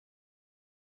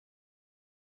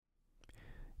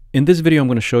In this video, I'm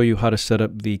going to show you how to set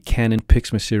up the Canon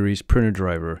Pixma series printer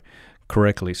driver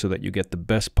correctly so that you get the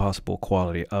best possible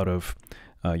quality out of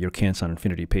your Canson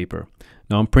Infinity paper.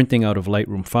 Now I'm printing out of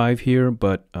Lightroom 5 here,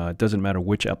 but it doesn't matter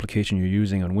which application you're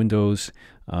using on Windows.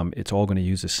 It's all going to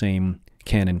use the same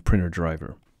Canon printer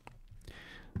driver.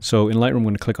 So in Lightroom, I'm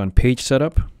going to click on Page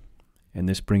Setup, and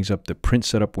this brings up the Print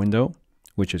Setup window,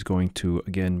 which is going to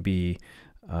again be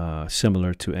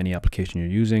similar to any application you're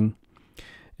using.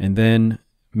 And then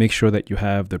make sure that you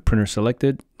have the printer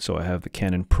selected. So I have the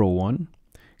Canon Pro 1.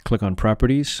 Click on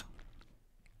Properties.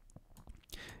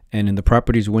 And in the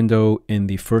Properties window, in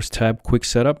the first tab, Quick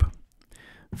Setup,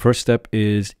 first step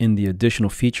is in the Additional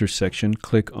Features section.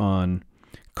 Click on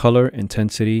Color,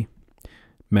 Intensity,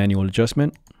 Manual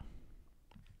Adjustment.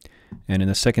 And in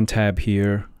the second tab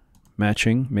here,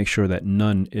 Matching, make sure that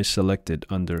None is selected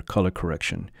under Color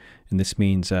Correction. And this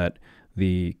means that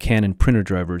the Canon printer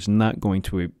driver is not going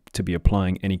to be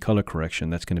applying any color correction.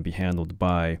 That's going to be handled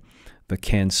by the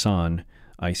Canson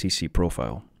ICC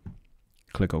profile.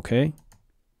 Click OK.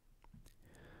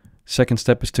 Second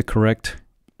step is to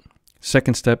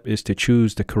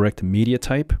choose the correct media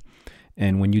type.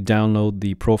 And when you download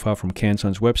the profile from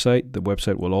Canson's website, the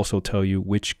website will also tell you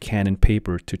which Canon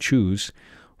paper to choose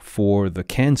for the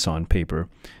Canson paper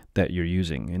that you're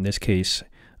using. In this case,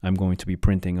 I'm going to be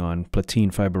printing on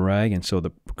Platine Fiber Rag, and so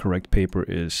the correct paper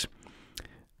is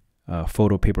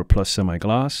Photo Paper Plus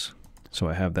Semi-Gloss. So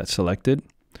I have that selected.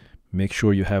 Make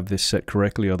sure you have this set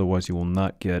correctly, otherwise you will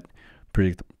not get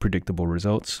predictable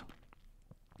results.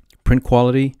 Print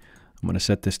quality, I'm going to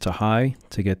set this to high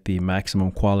to get the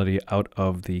maximum quality out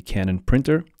of the Canon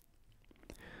printer.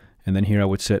 And then here I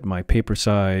would set my paper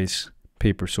size,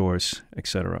 paper source,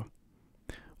 etc.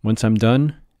 Once I'm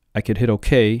done, I could hit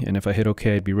OK, and if I hit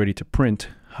OK, I'd be ready to print.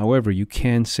 However, you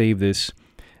can save this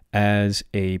as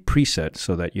a preset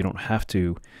so that you don't have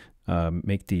to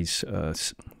make these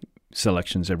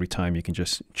selections every time. You can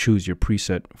just choose your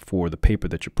preset for the paper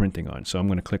that you're printing on. So I'm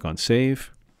going to click on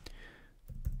Save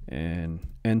and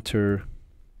enter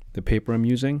the paper I'm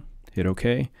using, hit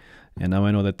OK, and now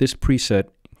I know that this preset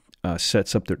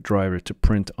sets up the driver to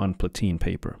print on Platine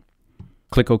paper.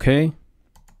 Click OK.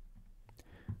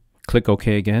 Click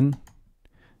OK again,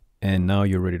 and now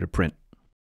you're ready to print.